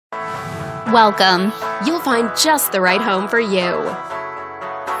Welcome. You'll find just the right home for you.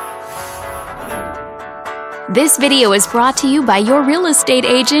 This video is brought to you by your real estate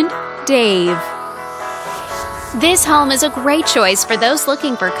agent, Dave. This home is a great choice for those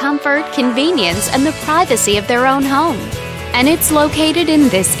looking for comfort, convenience, and the privacy of their own home. And it's located in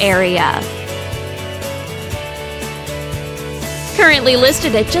this area. Currently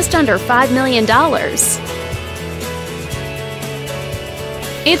listed at just under $5 million.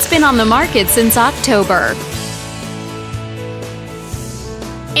 It's been on the market since October.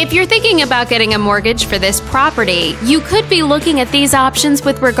 If you're thinking about getting a mortgage for this property, you could be looking at these options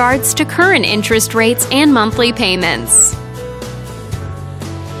with regards to current interest rates and monthly payments.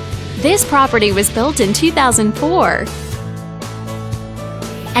 This property was built in 2004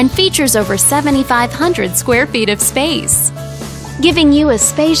 and features over 7,500 square feet of space, giving you a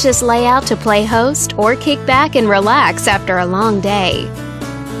spacious layout to play host or kick back and relax after a long day.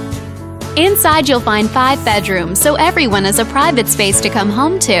 Inside you'll find 5 bedrooms, so everyone has a private space to come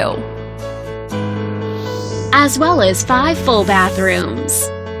home to, as well as 5 full bathrooms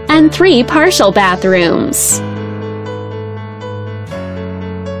and 3 partial bathrooms.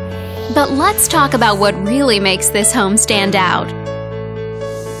 But let's talk about what really makes this home stand out.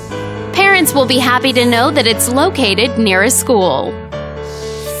 Parents will be happy to know that it's located near a school.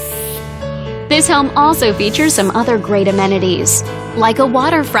 This home also features some other great amenities, like a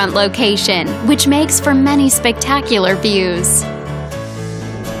waterfront location, which makes for many spectacular views.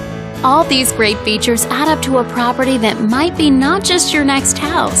 All these great features add up to a property that might be not just your next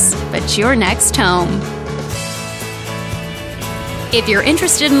house, but your next home. If you're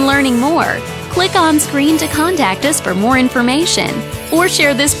interested in learning more, click on screen to contact us for more information or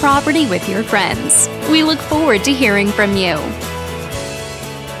share this property with your friends. We look forward to hearing from you.